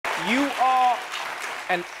You are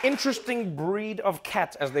an interesting breed of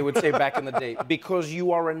cat, as they would say back in the day, because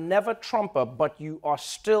you are a never-Trumper, but you are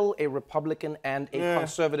still a Republican and a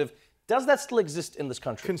conservative. Does that still exist in this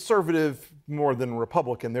country? Conservative more than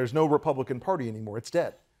Republican. There's no Republican Party anymore. It's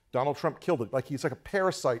dead. Donald Trump killed it. He's like a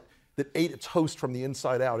parasite that ate its host from the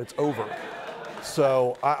inside out. It's over.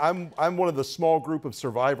 So I'm one of the small group of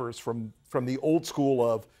survivors from the old school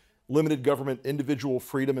of limited government, individual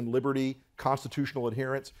freedom and liberty, constitutional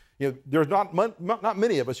adherence. There's not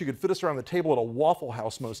many of us. You could fit us around the table at a Waffle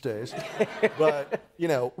House most days, but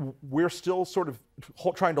we're still sort of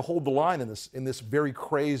trying to hold the line in this very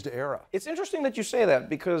crazed era. It's interesting that you say that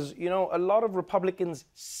because a lot of Republicans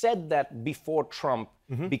said that before Trump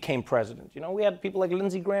became president. We had people like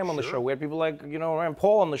Lindsey Graham on the show. We had people like Rand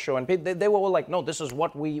Paul on the show, and they were all like, "No, this is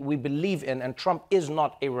what we believe in," and Trump is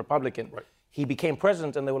not a Republican. Right. He became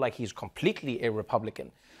president, and they were like, he's completely a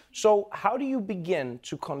Republican. So how do you begin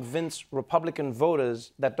to convince Republican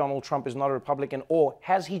voters that Donald Trump is not a Republican, or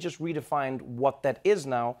has he just redefined what that is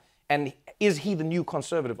now, and is he the new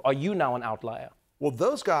conservative? Are you now an outlier? Well,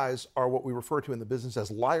 those guys are what we refer to in the business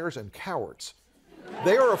as liars and cowards.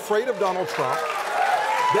 They are afraid of Donald Trump.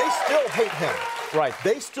 They still hate him. Right.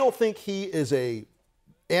 They still think he is a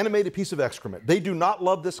animated piece of excrement. They do not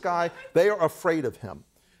love this guy. They are afraid of him.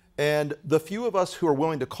 And the few of us who are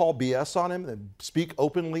willing to call BS on him and speak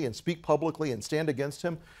openly and speak publicly and stand against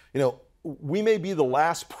him, we may be the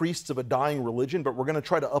last priests of a dying religion, but we're going to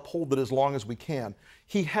try to uphold it as long as we can.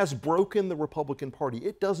 He has broken the Republican Party.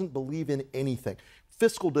 It doesn't believe in anything.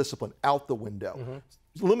 Fiscal discipline, out the window.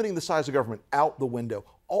 Limiting the size of government, out the window.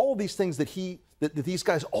 All these things that these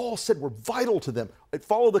guys all said were vital to them.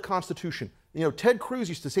 Follow the Constitution. Ted Cruz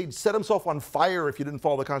used to say he'd set himself on fire if you didn't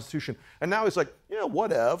follow the Constitution. And now he's like,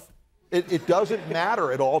 whatever. It doesn't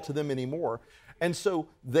matter at all to them anymore. And so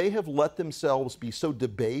they have let themselves be so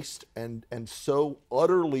debased and so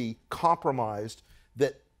utterly compromised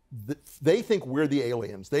that they think we're the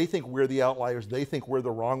aliens. They think we're the outliers. They think we're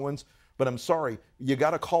the wrong ones. But I'm sorry, you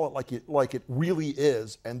got to call it like it really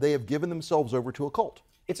is. And they have given themselves over to a cult.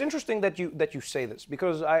 It's interesting that you say this,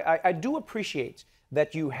 because I do appreciate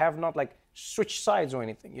that you have not switched sides or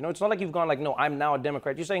anything. It's not like you've gone no, I'm now a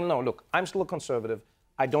Democrat. You're saying, no, look, I'm still a conservative.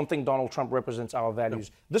 I don't think Donald Trump represents our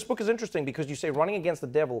values. No. This book is interesting because you say running against the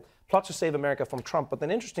devil, plot to save America from Trump, but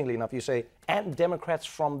then interestingly enough, you say, and Democrats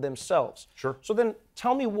from themselves. Sure. So then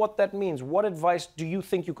tell me what that means. What advice do you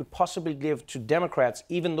think you could possibly give to Democrats,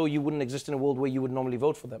 even though you wouldn't exist in a world where you would normally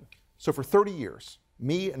vote for them? So for 30 years,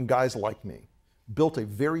 me and guys like me built a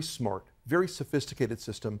very smart, very sophisticated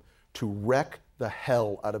system to wreck the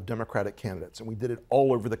hell out of Democratic candidates, and we did it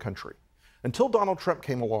all over the country. Until Donald Trump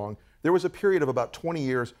came along, there was a period of about 20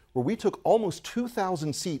 years where we took almost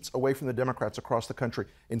 2,000 seats away from the Democrats across the country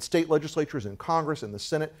in state legislatures, in Congress, in the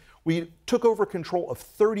Senate. We took over control of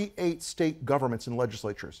 38 state governments and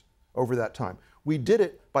legislatures over that time. We did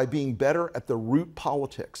it by being better at the root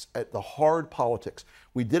politics, at the hard politics.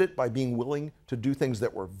 We did it by being willing to do things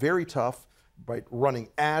that were very tough, by running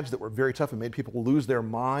ads that were very tough and made people lose their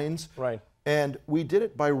minds. Right. And we did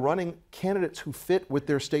it by running candidates who fit with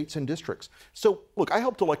their states and districts. So, look, I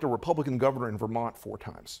helped elect a Republican governor in Vermont 4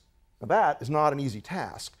 times. Now, that is not an easy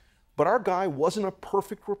task. But our guy wasn't a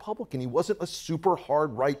perfect Republican. He wasn't a super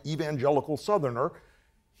hard right evangelical Southerner.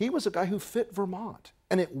 He was a guy who fit Vermont,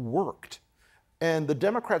 and it worked. And the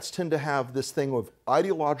Democrats tend to have this thing of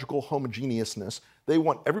ideological homogeneousness. They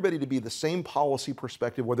want everybody to be the same policy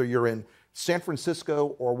perspective, whether you're in San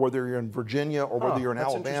Francisco or whether you're in Virginia or whether you're in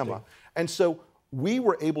Alabama. And so we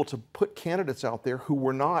were able to put candidates out there who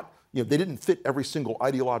were not, they didn't fit every single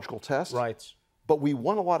ideological test. Right. But we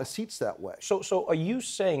won a lot of seats that way. So are you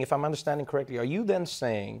saying, if I'm understanding correctly, are you then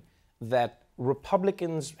saying that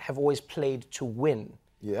Republicans have always played to win?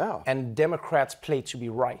 Yeah. And Democrats play to be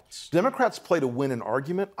right? Democrats play to win an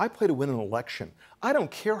argument. I play to win an election. I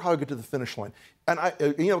don't care how I get to the finish line. And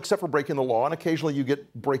except for breaking the law, and occasionally you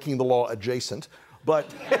get breaking the law adjacent. But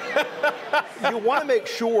you want to make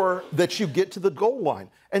sure that you get to the goal line.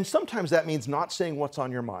 And sometimes that means not saying what's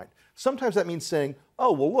on your mind. Sometimes that means saying,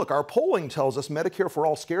 oh, well, look, our polling tells us Medicare for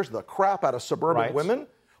all scares the crap out of suburban women.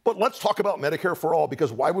 But let's talk about Medicare for all,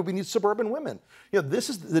 because why would we need suburban women? This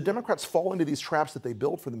is the Democrats fall into these traps that they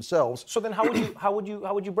build for themselves. So then, how would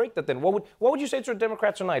you break that then? What would you say to the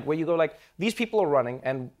Democrats tonight, where you go these people are running,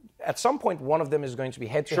 and at some point one of them is going to be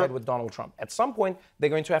head to head with Donald Trump. At some point they're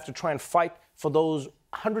going to have to try and fight for those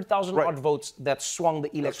 100,000 odd votes that swung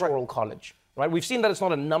the electoral college. Right? We've seen that it's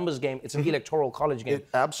not a numbers game, it's an electoral college game. It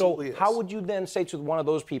absolutely is. How would you then say to one of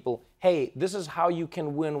those people, hey, this is how you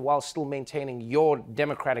can win while still maintaining your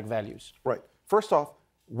democratic values? Right. First off,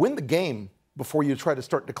 win the game before you try to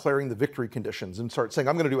start declaring the victory conditions and start saying,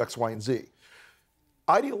 I'm going to do X, Y, and Z.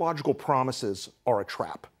 Ideological promises are a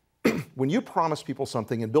trap. When you promise people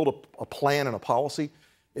something and build a plan and a policy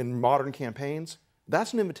in modern campaigns,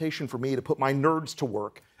 that's an invitation for me to put my nerds to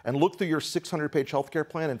work and look through your 600-page healthcare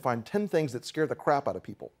plan and find 10 things that scare the crap out of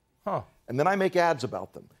people. Huh. And then I make ads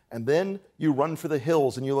about them. And then you run for the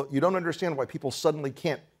hills and you don't understand why people suddenly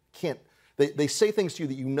can't. They say things to you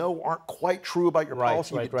that you know aren't quite true about your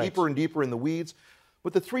policy. You get deeper and deeper in the weeds.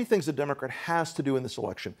 But the three things the Democrat has to do in this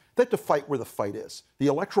election, they have to fight where the fight is. The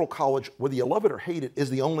Electoral College, whether you love it or hate it, is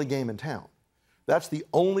the only game in town. That's the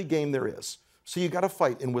only game there is. So you got to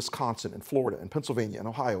fight in Wisconsin and Florida and Pennsylvania and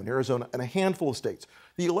Ohio and Arizona and a handful of states.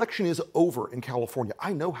 The election is over in California.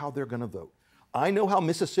 I know how they're going to vote. I know how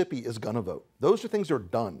Mississippi is going to vote. Those are things that are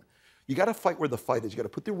done. You got to fight where the fight is. You got to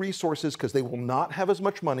put the resources, because they will not have as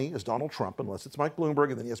much money as Donald Trump, unless it's Mike Bloomberg,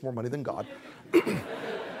 and then he has more money than God.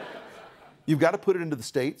 You've got to put it into the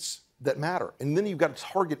states that matter. And then you've got to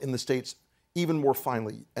target in the states even more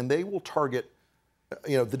finely. And they will target,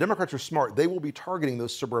 the Democrats are smart. They will be targeting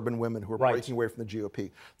those suburban women who are breaking away from the GOP.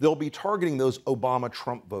 They'll be targeting those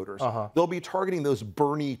Obama-Trump voters. They'll be targeting those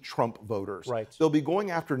Bernie-Trump voters. They'll be going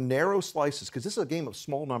after narrow slices, because this is a game of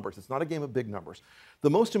small numbers. It's not a game of big numbers. The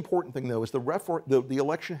most important thing, though, is the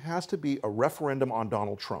election has to be a referendum on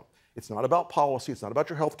Donald Trump. It's not about policy. It's not about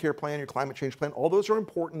your health care plan, your climate change plan. All those are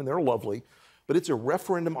important and they're lovely, but it's a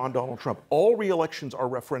referendum on Donald Trump. All re-elections are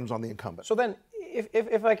referendums on the incumbent. So then,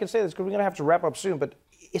 if I can say this, because we're going to have to wrap up soon, but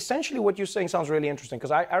essentially what you're saying sounds really interesting,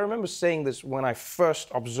 because I remember saying this when I first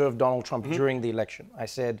observed Donald Trump during the election. I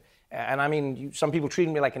said, and I mean, some people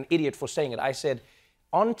treated me like an idiot for saying it. I said,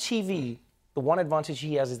 on TV, the one advantage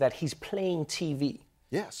he has is that he's playing TV.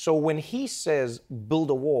 Yes. So when he says build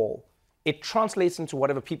a wall, it translates into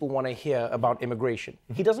whatever people want to hear about immigration.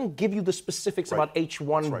 He doesn't give you the specifics about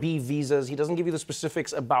H-1B visas. He doesn't give you the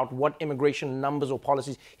specifics about what immigration numbers or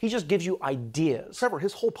policies. He just gives you ideas. Trevor,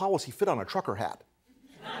 his whole policy fit on a trucker hat.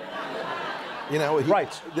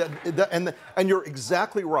 And you're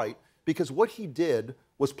exactly right, because what he did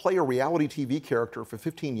was play a reality TV character for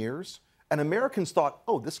 15 years, and Americans thought,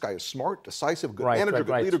 oh, this guy is smart, decisive, good manager,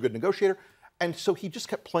 good leader, good negotiator, and so he just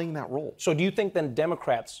kept playing that role. So do you think then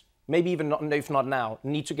Democrats, maybe even not, if not now,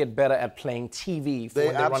 need to get better at playing TV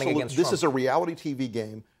when they're running against Trump? This is a reality TV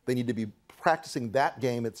game. They need to be practicing that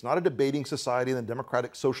game. It's not a debating society in the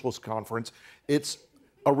Democratic Socialist Conference. It's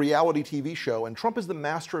a reality TV show, and Trump is the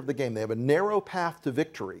master of the game. They have a narrow path to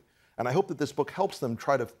victory, and I hope that this book helps them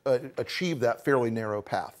try to achieve that fairly narrow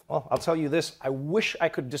path. Well, I'll tell you this. I wish I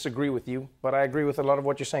could disagree with you, but I agree with a lot of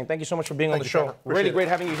what you're saying. Thank you so much for being on the show. Really great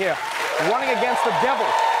having you here. Running Against the Devil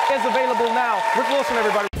is available now. Rick Wilson,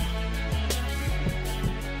 everybody.